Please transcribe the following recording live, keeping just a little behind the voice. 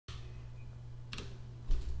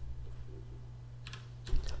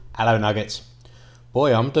Hello Nuggets.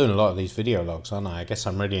 Boy, I'm doing a lot of these video logs, aren't I? I guess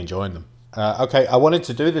I'm really enjoying them. Okay, I wanted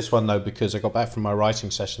to do this one though because I got back from my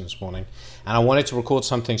writing session this morning and I wanted to record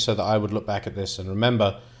something so that I would look back at this and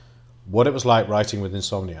remember what it was like writing with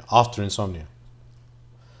insomnia, after insomnia.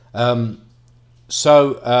 It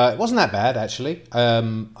wasn't that bad actually.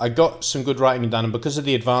 I got some good writing done, and because of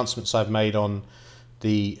the advancements I've made on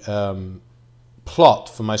the plot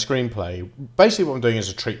for my screenplay, basically what I'm doing is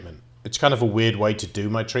a treatment. It's kind of a weird way to do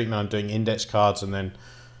my treatment. I'm doing index cards and then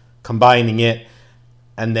combining it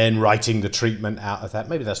and then writing the treatment out of that.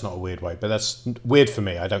 Maybe that's not a weird way, but that's weird for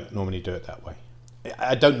me. I don't normally do it that way.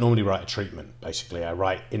 I don't normally write a treatment, basically. I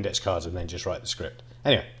write index cards and then just write the script.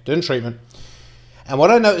 Anyway, doing treatment. And what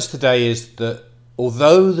I noticed today is that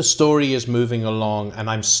although the story is moving along and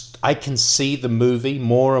I can see the movie,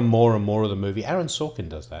 more and more and more of the movie. Aaron Sorkin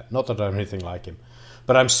does that. Not that I'm anything like him.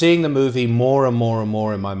 But I'm seeing the movie more and more and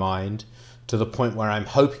more in my mind, to the point where I'm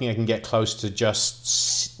hoping I can get close to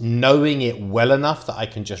just knowing it well enough that I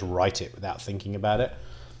can just write it without thinking about it.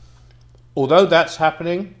 Although that's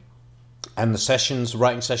happening and the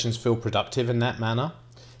writing sessions feel productive in that manner,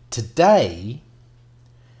 today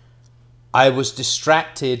I was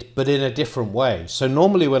distracted, but in a different way. So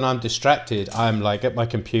normally when I'm distracted, I'm like at my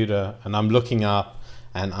computer and I'm looking up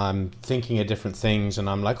and I'm thinking of different things, and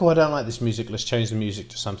I'm like, oh, I don't like this music, let's change the music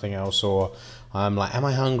to something else. Or I'm like, am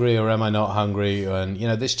I hungry or am I not hungry? And you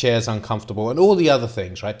know, this chair's uncomfortable, and all the other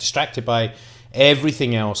things, right? Distracted by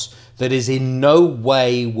everything else that is in no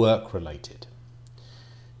way work related.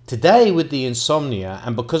 Today with the insomnia,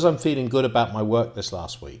 and because I'm feeling good about my work this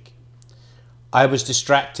last week, I was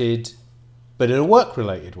distracted, but in a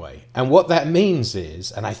work-related way. And what that means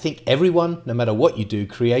is, and I think everyone, no matter what you do,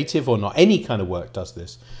 creative or not, any kind of work does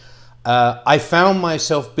this, I found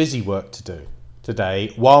myself busy work to do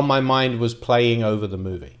today while my mind was playing over the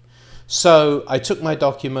movie. So I took my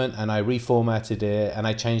document and I reformatted it, and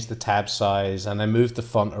I changed the tab size, and I moved the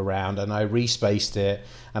font around, and I respaced it,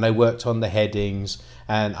 and I worked on the headings,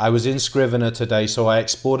 and I was in Scrivener today, so I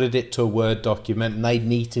exported it to a Word document and I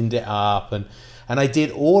neatened it up, and I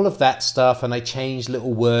did all of that stuff, and I changed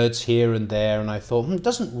little words here and there, and I thought, it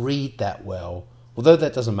doesn't read that well. Although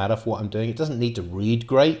that doesn't matter for what I'm doing. It doesn't need to read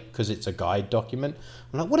great because it's a guide document.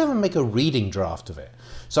 I'm like, whatever, make a reading draft of it.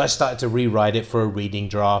 So I started to rewrite it for a reading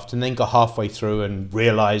draft, and then got halfway through and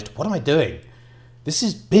realized, what am I doing? This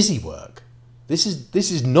is busy work. This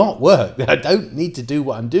is not work. I don't need to do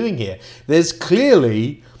what I'm doing here. There's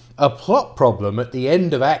clearly a plot problem at the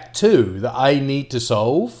end of Act 2 that I need to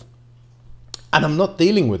solve, and I'm not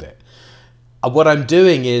dealing with it. What I'm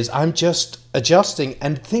doing is I'm just adjusting.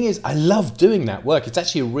 And the thing is, I love doing that work. It's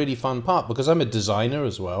actually a really fun part because I'm a designer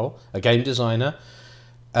as well, a game designer.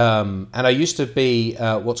 And I used to be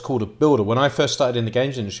what's called a builder. When I first started in the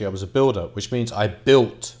games industry, I was a builder, which means I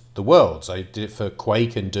built the worlds. I did it for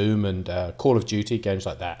Quake and Doom and Call of Duty, games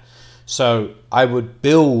like that. So I would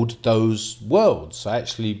build those worlds. I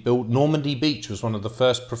actually built Normandy Beach, was one of the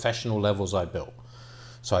first professional levels I built.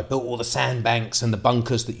 So I built all the sandbanks and the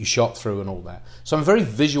bunkers that you shot through and all that. So I'm a very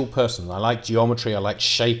visual person. I like geometry, I like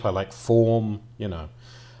shape, I like form, you know.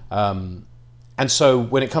 And so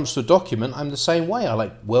when it comes to a document, I'm the same way. I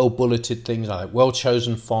like well-bulleted things, I like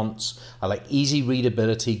well-chosen fonts, I like easy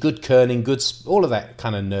readability, good kerning, all of that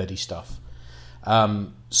kind of nerdy stuff.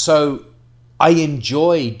 So I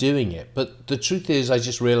enjoy doing it, but the truth is I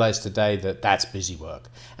just realized today that that's busy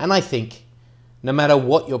work. And I think no matter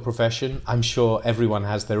what your profession, I'm sure everyone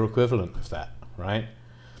has their equivalent of that, right?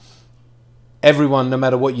 Everyone, no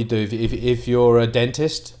matter what you do, if you're a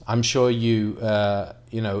dentist, I'm sure you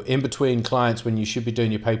know, in between clients when you should be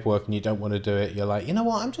doing your paperwork and you don't want to do it, you're like, you know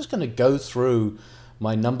what, I'm just going to go through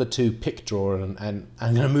my number 2 pick drawer and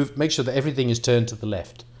I'm going to make sure that everything is turned to the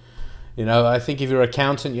left. You know, I think if you're an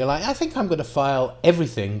accountant, you're like, I think I'm going to file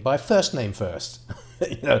everything by first name first.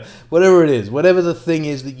 You know, whatever it is, whatever the thing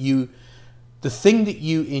is that the thing that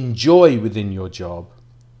you enjoy within your job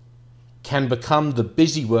can become the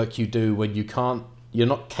busy work you do when you're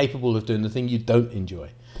not capable of doing the thing you don't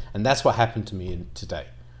enjoy. And that's what happened to me today.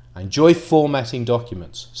 I enjoy formatting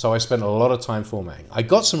documents, so I spent a lot of time formatting. I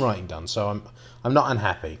got some writing done, so I'm not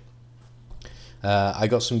unhappy. I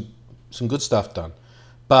got some good stuff done.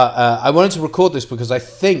 But I wanted to record this because I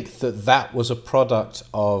think that was a product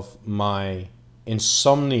of my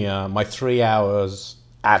insomnia, my 3 hours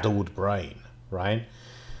addled brain. Right?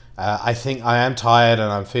 I think I am tired and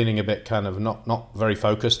I'm feeling a bit kind of not very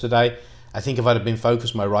focused today. I think if I'd have been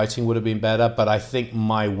focused, my writing would have been better, but I think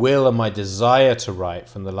my will and my desire to write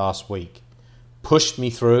from the last week pushed me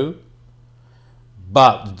through.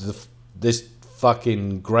 But this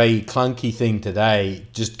fucking grey clunky thing today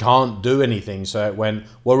just can't do anything. So it went,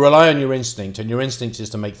 well, rely on your instinct, and your instinct is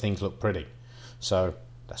to make things look pretty. So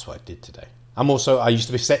that's what I did today. I used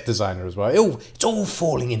to be a set designer as well. It's all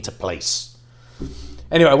falling into place.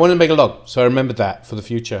 Anyway, I wanted to make a log, so I remembered that for the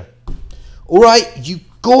future. All right, you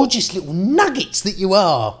gorgeous little nuggets that you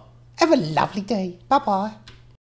are. Have a lovely day. Bye-bye.